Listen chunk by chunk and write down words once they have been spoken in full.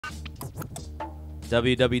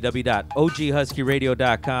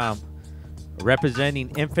www.oghuskyradio.com, representing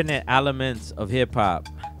infinite elements of hip-hop.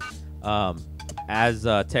 As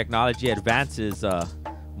technology advances,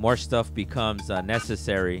 more stuff becomes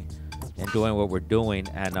necessary in doing what we're doing.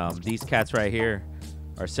 And these cats right here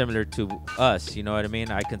are similar to us, you know what I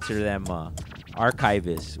mean? I consider them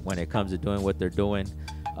archivists when it comes to doing what they're doing.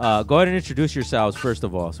 Go ahead and introduce yourselves, first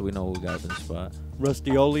of all, so we know who we got in the spot.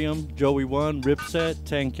 Rusty Oleum, Joey 1, Ripset,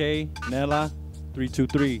 10K, Nella,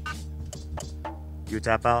 323. You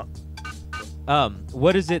tap out.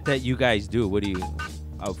 What is it that you guys do? What do you,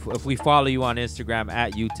 if we follow you on Instagram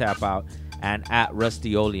at YouTapOut and at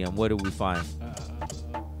Rusty Oleum, what do we find?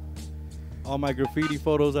 All my graffiti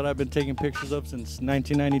photos that I've been taking pictures of since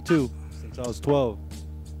 1992, since I was 12.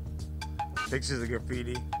 Pictures of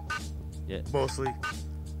graffiti. Yeah. Mostly.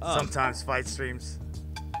 Sometimes fight streams.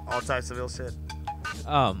 All types of ill shit.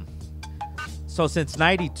 So since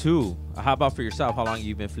 92, how about for yourself? How long have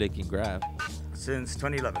you been flicking graph? Since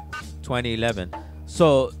 2011. 2011.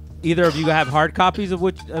 So either of you have hard copies of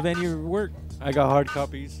any of your work? I got hard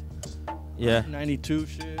copies. Yeah. 92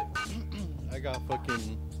 shit. I got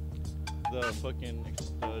the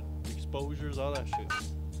exposures, all that shit.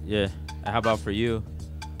 Yeah. And how about for you?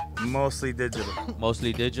 Mostly digital.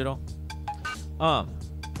 Mostly digital. Why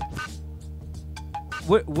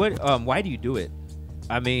do you do it?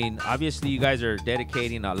 I mean, obviously you guys are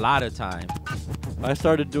dedicating a lot of time. I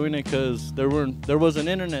started doing it because there wasn't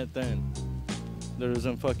internet then. There's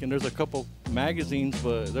a couple magazines,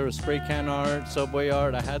 but there was spray can art, subway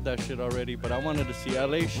art. I had that shit already, but I wanted to see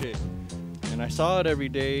LA shit, and I saw it every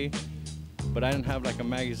day. But I didn't have like a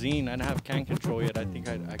magazine. I didn't have can control yet. I think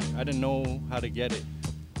I didn't know how to get it.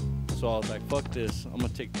 So I was like, fuck this. I'm gonna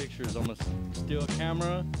take pictures. I'm gonna steal a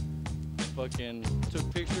camera. Fucking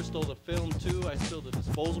took pictures, stole the film too. I stole the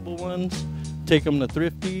disposable ones. Take them to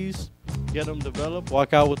Thrifties, get them developed,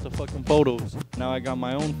 walk out with the fucking photos. Now I got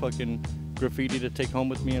my own fucking graffiti to take home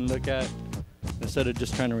with me and look at, instead of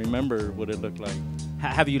just trying to remember what it looked like.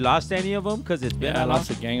 Have you lost any of them? Because it's been I lost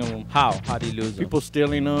a gang of them. How do you lose them? People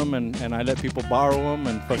stealing them, and I let people borrow them,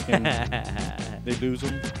 and fucking they lose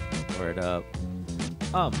them. Word up.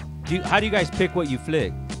 How do you guys pick what you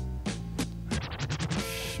flick?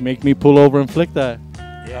 Make me pull over and flick that.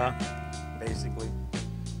 Yeah, basically.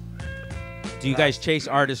 Do you guys chase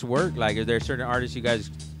artists' work? Like, are there certain artists you guys...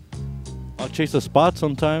 I'll chase a spot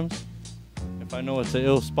sometimes. If I know it's an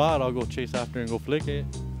ill spot, I'll go chase after and go flick it.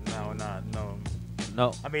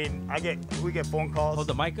 No. I mean, we get phone calls. Hold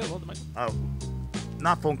the mic up. Oh,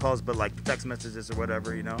 not phone calls, but like text messages or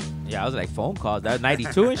whatever, you know. Yeah, I was like phone calls. That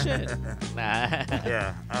 92 and shit. Nah.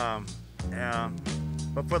 Yeah.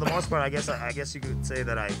 But for the most part, I guess you could say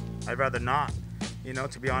that I'd rather not, you know,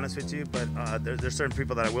 to be honest with you. But there's certain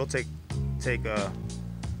people that I will take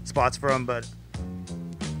spots from, but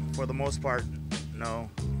for the most part, no.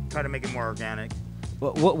 Try to make it more organic.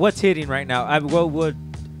 What's hitting right now?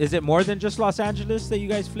 Is it more than just Los Angeles that you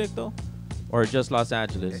guys flick though, or just Los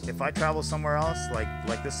Angeles? If I travel somewhere else,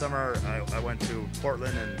 like this summer, I went to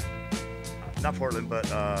Portland and not Portland, but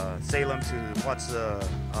Salem to watch the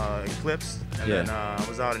eclipse, and then I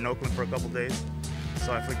was out in Oakland for a couple days,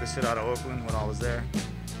 so I flicked the shit out of Oakland when I was there.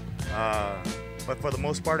 But for the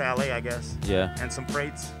most part, LA, I guess. Yeah. And some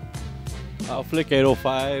freights. I'll flick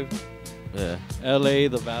 805. Yeah. LA,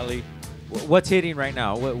 the Valley. What's hitting right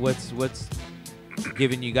now? What's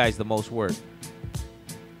giving you guys the most work?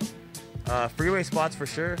 Freeway spots for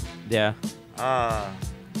sure. Yeah.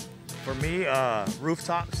 For me,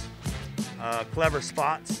 rooftops, clever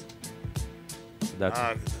spots,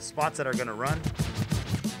 spots that are gonna run.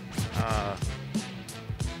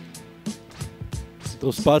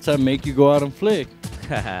 Those spots that make you go out and flick.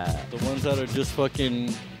 The ones that are just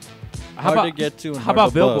fucking hard to get to. And how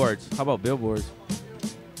about billboards? How about billboards?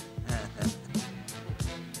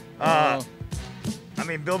 I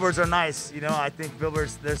mean, billboards are nice, you know. I think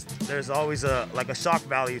billboards, there's always a shock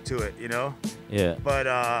value to it, you know. Yeah.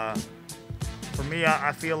 But for me,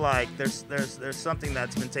 I feel like there's something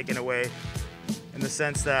that's been taken away, in the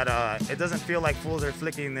sense that it doesn't feel like fools are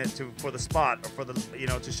flicking it for the spot or for the, you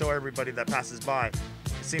know, to show everybody that passes by.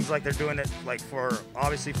 It seems like they're doing it like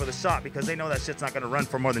obviously for the shot, because they know that shit's not gonna run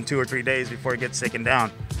for more than 2 or 3 days before it gets taken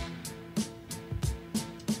down.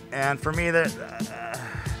 And for me, there's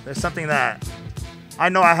something that I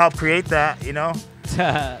know I helped create that, you know.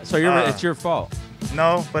 So it's your fault.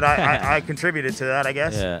 No, but I contributed to that, I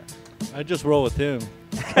guess. Yeah. I just roll with him.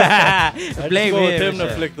 I just go with him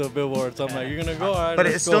to flick the billboards. I'm like, you're gonna go, all right. But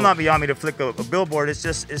it's still not beyond me to flick a billboard. It's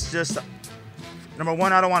just number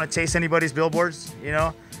one, I don't want to chase anybody's billboards, you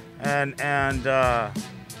know, and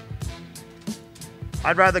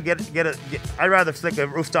I'd rather I'd rather flick a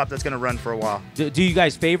rooftop that's gonna run for a while. Do you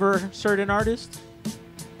guys favor certain artists?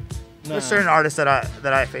 There's certain artists that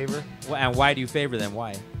I favor And why do you favor them?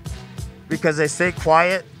 Why? because they stay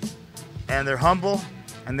quiet and they're humble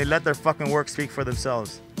and they let their fucking work speak for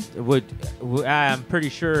themselves. I'm pretty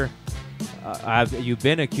sure you've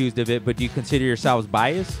been accused of it, but do you consider yourselves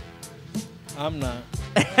biased? I'm not.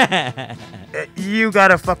 You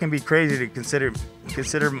gotta fucking be crazy to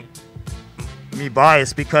consider me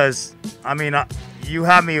biased because I mean you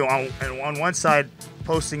have me on one side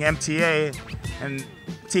posting MTA and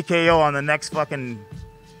TKO on the next fucking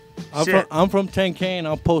shit. I'm from 10K and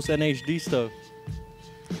I'll post NHD stuff.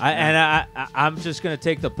 I'm just gonna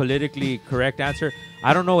take the politically correct answer.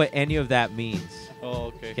 I don't know what any of that means. Oh,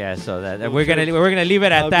 okay. Yeah, so that Well, we're gonna leave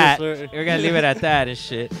it at I'll that. just learn. We're gonna leave it at that and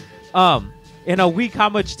shit. In a week, how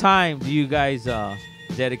much time do you guys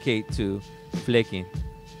dedicate to flicking?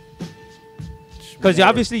 Because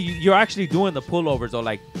obviously you're actually doing the pullovers, or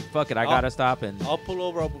like, fuck it, I gotta stop and. I'll pull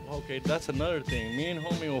over. Okay, that's another thing. Me and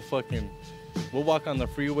homie we'll walk on the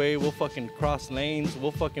freeway. We'll fucking cross lanes.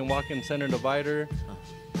 We'll fucking walk in center divider.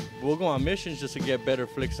 We'll go on missions just to get better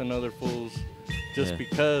flicks than other fools. Just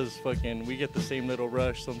because fucking we get the same little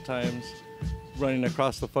rush sometimes running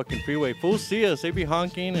across the fucking freeway. Fools see us. They be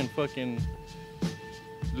honking and fucking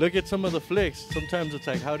look at some of the flicks. Sometimes it's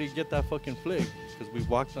like, how do you get that fucking flick? Because we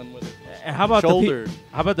walked on with it. And how about shoulder.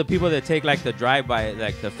 how about the people that take like the drive-by,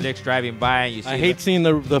 like the flicks driving by, and you see? I hate seeing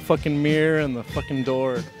the fucking mirror and the fucking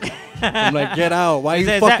door. I'm like, get out. Why are you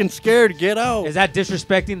Is fucking that- scared? Get out. Is that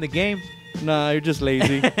disrespecting the game? Nah, you're just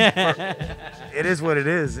lazy. It is what it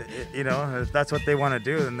is. You know, if that's what they want to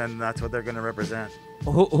do, and then that's what they're gonna represent.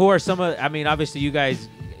 Who are some of? I mean, obviously you guys,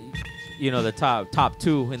 you know, the top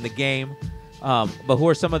two in the game. But who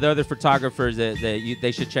are some of the other photographers that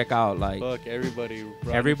they should check out? Like, Fuck everybody.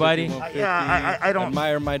 Ronnie Everybody? 5150, Yeah, I don't-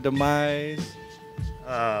 admire my demise.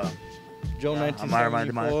 Joe Yeah, admire my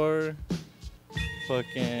demise. 1974.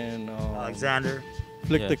 Fucking Alexander.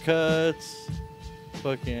 Flick Yeah. the cuts.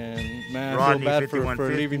 Fucking man, I Rodney, feel bad for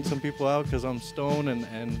 5150. leaving some people out because I'm stoned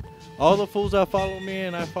and all the fools that follow me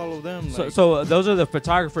and I follow them. Like, so those are the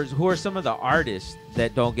photographers. Who are some of the artists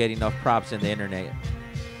that don't get enough props in the internet?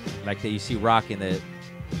 Like that you see rocking the.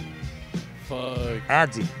 fuck.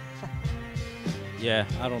 Adzi. Yeah,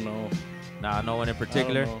 I don't know. nah, no one in I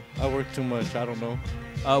particular. don't know. I work too much. I don't know.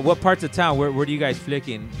 What parts of town? Where do you guys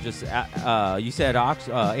flicking? Just you said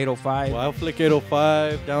 805. Well, I'll flick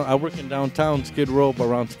 805 down. I work in downtown Skid Row, but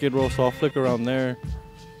around Skid Row, so I'll flick around there.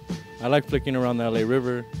 I like flicking around the LA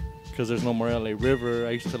River because there's no more LA River.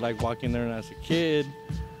 I used to like walking there as a kid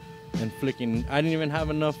and flicking. I didn't even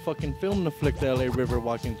have enough fucking film to flick the LA River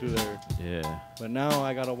walking through there. Yeah. But now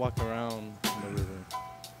I gotta walk around the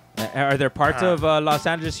river. Are there parts of Los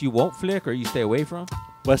Angeles you won't flick or you stay away from?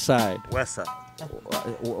 West Side. West Side.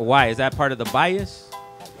 Why? Is that part of the bias?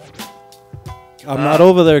 I'm not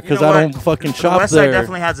over there because You know I what? don't fucking The shop West Side there.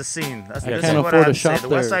 definitely has a scene. This can't is what afford I to have to say. shop The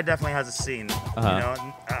West there. Side definitely has a scene. Uh-huh. You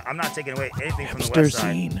know, I'm not taking away anything from the Hipster West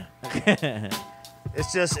Side. scene.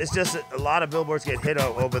 It's just a lot of billboards get hit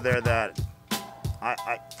over there that,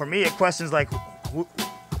 for me, it questions like,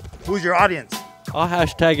 who's your audience? I'll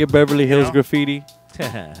hashtag it Beverly Hills know? Graffiti.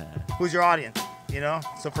 Who's your audience? You know.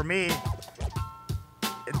 So for me,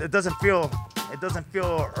 it doesn't feel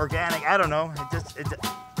organic. I don't know.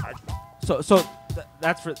 So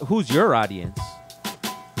that's for who's your audience?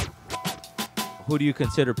 Who do you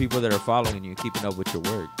consider people that are following you, keeping up with your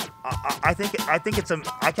work? I think it's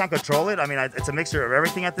I can't control it. I mean, it's a mixture of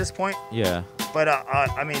everything at this point. Yeah. But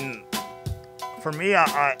I mean, for me,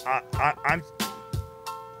 I'm.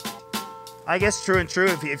 I guess true and true.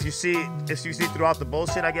 If you see throughout the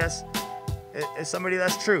bullshit, I guess it's somebody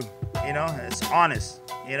that's true. You know, it's honest.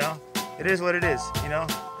 You know, it is what it is. You know,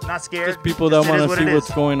 not scared. Just people that It is want to what see it what's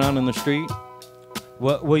is. going on in the street.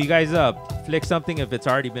 Well, you guys flick something. If it's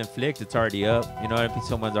already been flicked, it's already up. You know, if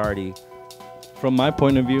someone's already. From my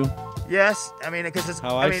point of view, Yes, I mean, because it's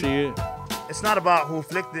how I mean, see it. it's not about who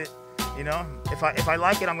flicked it. You know, if I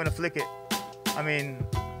like it, I'm gonna flick it. I mean,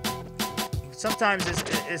 sometimes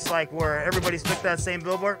it's like where everybody's flicked that same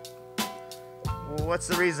billboard. Well, what's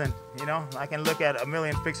the reason? You know, I can look at a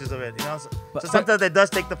million pictures of it. You know, so sometimes it does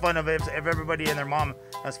take the fun of it if everybody and their mom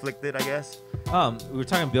has flicked it, I guess. We were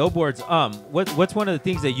talking billboards. What's one of the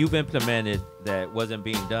things that you've implemented that wasn't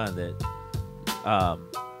being done that?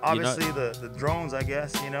 Obviously, the drones, I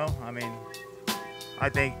guess. You know, I mean, I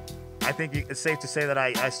think it's safe to say that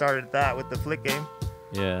I started that with the flick game.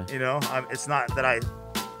 Yeah. You know, it's not that I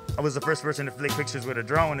was the first person to flick pictures with a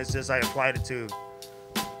drone. It's just I applied it to.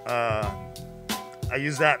 I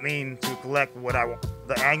used that mean to collect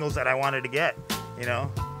the angles that I wanted to get. you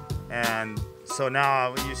know, and so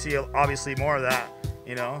now you see obviously more of that,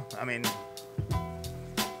 you know. I mean,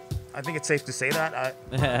 I think it's safe to say that.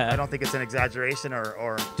 I don't think it's an exaggeration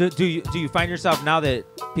or do you find yourself now that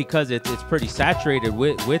because it's pretty saturated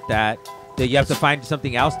with that you have to find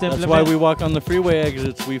something else to implement? That's why we walk on the freeway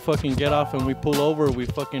exits. We fucking get off and we pull over. We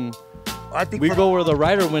fucking we go where the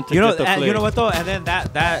rider went to get the flick. You know what though? And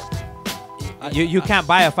then you can't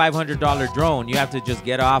buy a $500 drone. You have to just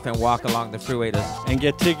get off and walk along the freeway and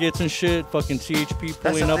get tickets and shit. Fucking CHP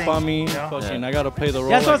pulling up on me. Yeah. Fucking, I gotta play the role.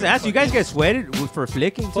 That's what I was asking. You guys get sweated for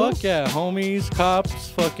flicking too? Fuck yeah, homies, cops,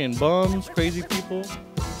 fucking bums, crazy people,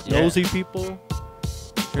 nosy people.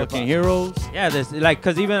 Fucking heroes. Yeah, this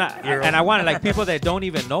cause even and I wanted people that don't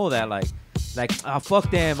even know that fuck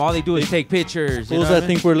them. All they do is take pictures. Fools that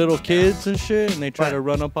think we're little kids and shit, and they try to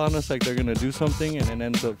run up on us like they're gonna do something, and it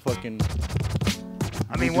ends up fucking.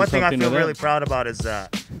 I mean, one thing I feel really proud about is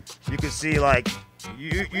that you can see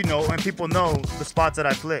you know, when people know the spots that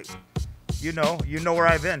I flick, you know where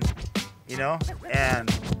I've been, you know, and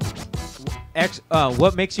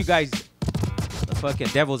what makes you guys. Fucking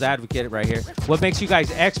devil's advocate right here. What makes you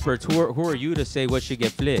guys experts? Who are you to say what should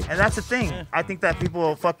get flicked? And that's the thing. Yeah. I think that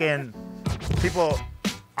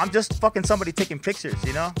I'm just fucking somebody taking pictures,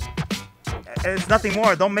 you know? It's nothing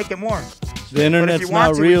more. Don't make it more. The internet's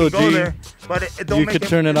not real, G. There, but don't you could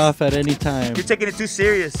turn it off at any time. You're taking it too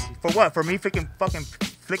serious. For what? For me fucking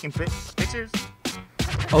flicking pictures?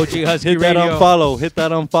 OG Husky Hit that Radio. unfollow. Hit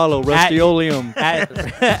that unfollow. Rustioleum.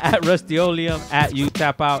 At Rustioleum. At You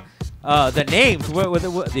Tap Out. The names, what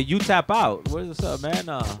the You Tap Out? What's up, man?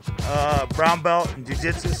 Brown belt in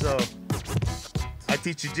jiu-jitsu, so I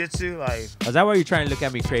teach jiu-jitsu. Is that why you're trying to look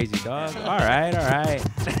at me crazy, dog? All right.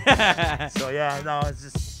 So yeah, no, it's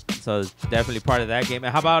just. So it's definitely part of that game.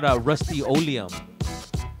 And how about Rustioleum?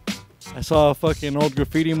 I saw a fucking old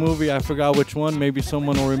graffiti movie. I forgot which one. Maybe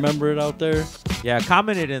someone will remember it out there. Yeah,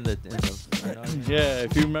 comment it in the yeah,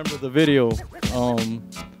 if you remember the video.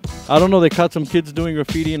 I don't know, they caught some kids doing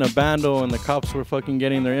graffiti in a bando, and the cops were fucking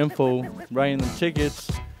getting their info, writing them tickets,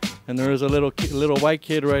 and there was a little white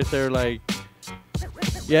kid right there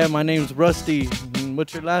yeah, my name's Rusty, and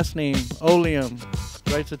what's your last name? Oleum.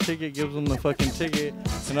 Writes a ticket, gives them the fucking ticket,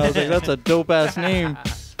 and I was like, that's a dope-ass name,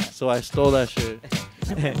 so I stole that shit.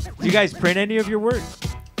 Do you guys print any of your work?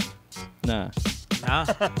 Nah. Nah.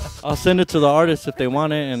 I'll send it to the artist if they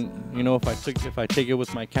want it, and you know, if I take it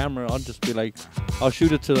with my camera, I'll just be like, I'll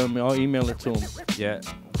shoot it to them, I'll email it to them. Yeah.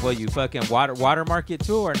 Well, you fucking watermark it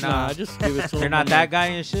too, or nah? I just give it to them. You're not that guy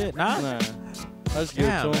and shit, nah. I just give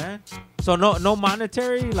it to them. So no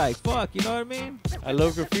monetary, fuck, you know what I mean? I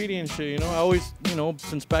love graffiti and shit, you know. I always, you know,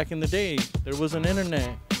 since back in the day, there was an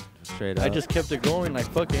internet. Straight up. I just kept it going.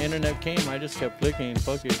 Fuck it, internet came, I just kept flicking.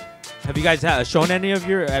 Fuck it. Have you guys shown any of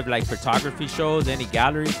your photography shows, any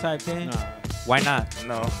galleries type thing? Nah. Why not?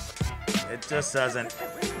 No, it just doesn't.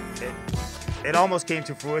 It almost came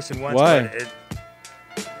to fruition once. Why?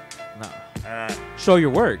 But no. Show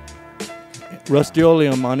your work.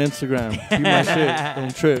 Rustioleum on Instagram. Keep my shit.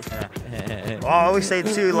 Don't trip. Well, I always say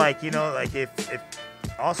too, if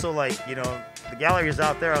also the gallery is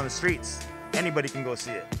out there on the streets. Anybody can go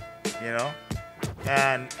see it, you know,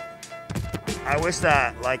 and. I wish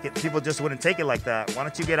that people just wouldn't take it like that. Why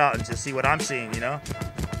don't you get out and just see what I'm seeing, you know?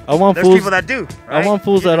 There's people that do. Right? I want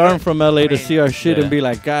fools that aren't from LA to see our shit and be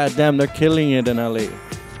like, God damn, they're killing it in LA.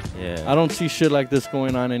 Yeah. I don't see shit like this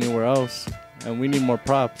going on anywhere else, and we need more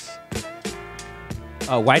props.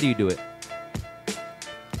 Why do you do it?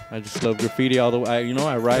 I just love graffiti all the way. You know,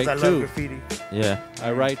 I write too. I love graffiti. Yeah.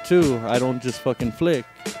 I write too. I don't just fucking flick.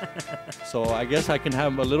 So I guess I can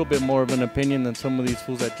have a little bit more of an opinion than some of these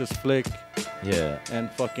fools that just flick. Yeah.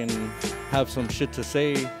 And fucking have some shit to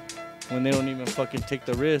say when they don't even fucking take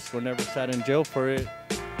the risk or never sat in jail for it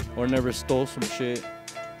or never stole some shit.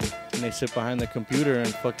 And they sit behind the computer and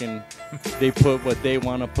fucking they put what they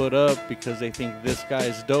want to put up because they think this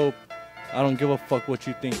guy's dope. I don't give a fuck what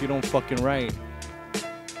you think. You don't fucking write.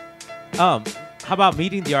 How about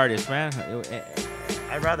meeting the artist, man?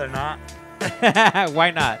 I'd rather not.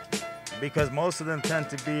 Why not? Because most of them tend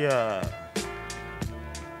to be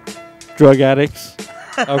drug addicts,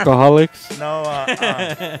 alcoholics. No,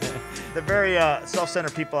 they're very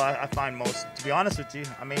self-centered people. I find most, to be honest with you.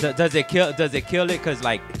 I mean, does it kill it?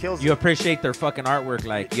 Because you appreciate their fucking artwork,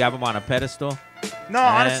 you have them on a pedestal. No,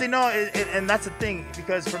 honestly, no, and that's the thing.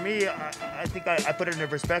 Because for me, I think I put it in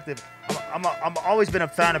perspective. I'm always been a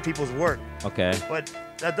fan of people's work. Okay. But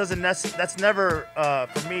that doesn't. That's never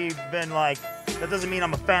for me been that doesn't mean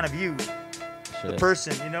I'm a fan of you, the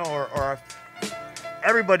person, you know, or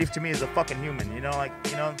everybody to me is a fucking human. You know, like,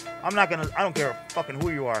 you know, I don't care fucking who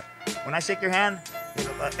you are. When I shake your hand, you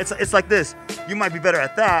know, it's like this. You might be better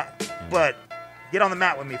at that, but get on the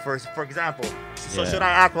mat with me first, for example. So should I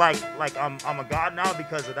act like I'm a god now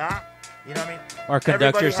because of that? You know what I mean? Or conduct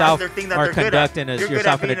Everybody yourself, has their thing that or they're good conduct at. You're good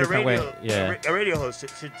yourself at in a being different way. radio, Yeah. A radio host.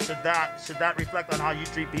 Should that reflect on how you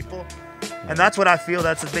treat people? And that's what I feel.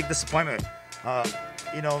 That's a big disappointment.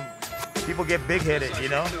 You know, people get big-headed, you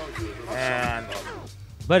know, and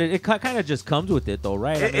But it kind of just comes with it, though,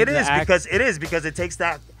 right? I mean, it is because it takes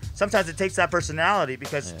that. Sometimes it takes that personality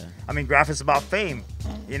because I mean, graph is about fame,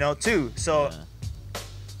 you know, too. So.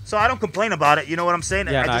 So I don't complain about it. You know what I'm saying?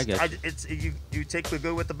 Yeah, I get you take the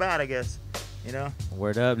good with the bad, I guess. You know.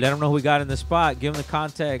 Word up. Let them know who we got in the spot. Give them the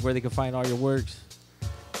contact where they can find all your works.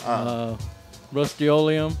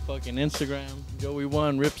 Rustioleum, fucking Instagram,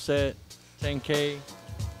 Joey1, Ripset, 10K.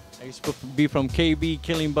 I used to be from KB,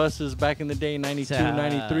 killing buses back in the day, 92,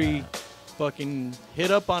 93. Fucking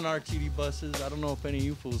hit up on RTD buses. I don't know if any of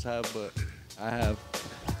you fools have, but I have.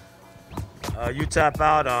 You tap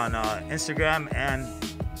out on Instagram and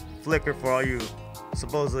Flickr for all you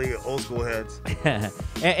supposedly old school heads.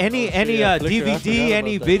 Any Flickr, DVD,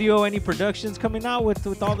 any that. video, any productions coming out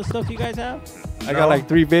with all the stuff you guys have? I got like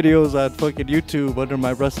 3 videos on fucking YouTube under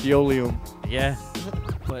my Rustioleum. Yeah.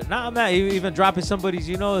 But nah, I'm not even dropping somebody's,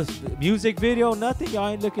 you know, music video, nothing. Y'all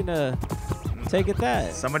ain't looking to take it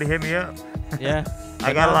that. Somebody hit me up. Yeah.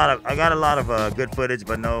 I got a lot of good footage,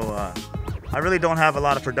 but no, I really don't have a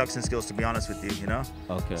lot of production skills, to be honest with you. You know.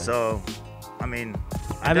 Okay. So, I mean,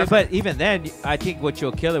 but even then, I think what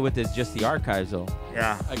you'll kill it with is just the archives, though.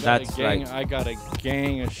 Yeah. I got That's a gang. like- I got a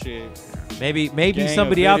gang of shit. Maybe Gang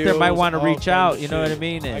somebody of out there might videos, want to all reach kinds out. of You know what I shit.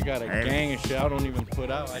 mean? I And got a gang of shit I don't even put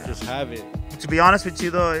out. I just have it. To be honest with you,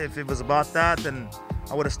 though, if it was about that, then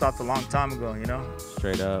I would have stopped a long time ago. You know.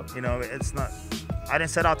 straight up. You know, it's not. I didn't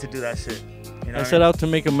set out to do that shit. You know I what set out to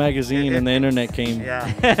make a magazine, and the internet came.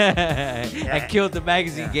 Yeah. I killed the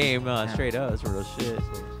magazine Yeah. game. Yeah. Straight up. That's real shit.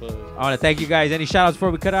 But, I want to thank you guys. Any shout outs before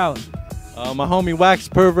we cut out? my homie Wax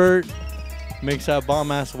Pervert makes that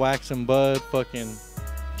bomb ass wax and bud. Fucking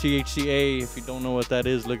THCA. If you don't know what that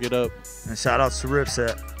is, look it up. And shout out to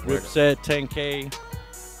Ripset. Ripset, 10K.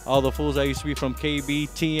 All the fools that used to be from KB,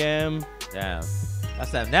 TM. Damn.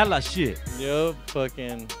 That's that Nella shit. Yup.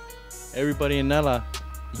 Fucking everybody in Nella.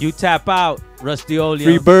 You tap out, Rustioleum.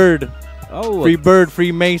 Free Bird. Oh, Free Bird,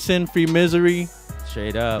 Free Mason, Free Misery.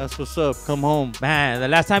 straight up. That's what's up. Come home. Man, the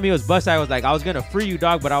last time he was busted, I was like, I was gonna free you,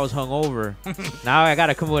 dog, but I was hungover. Now I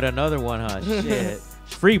gotta come with another one, huh? Shit.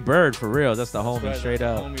 Free Bird for real. That's the homie, Right, straight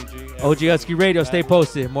that's up. the homie, G. OG Husky Radio, stay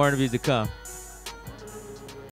posted. More interviews to come.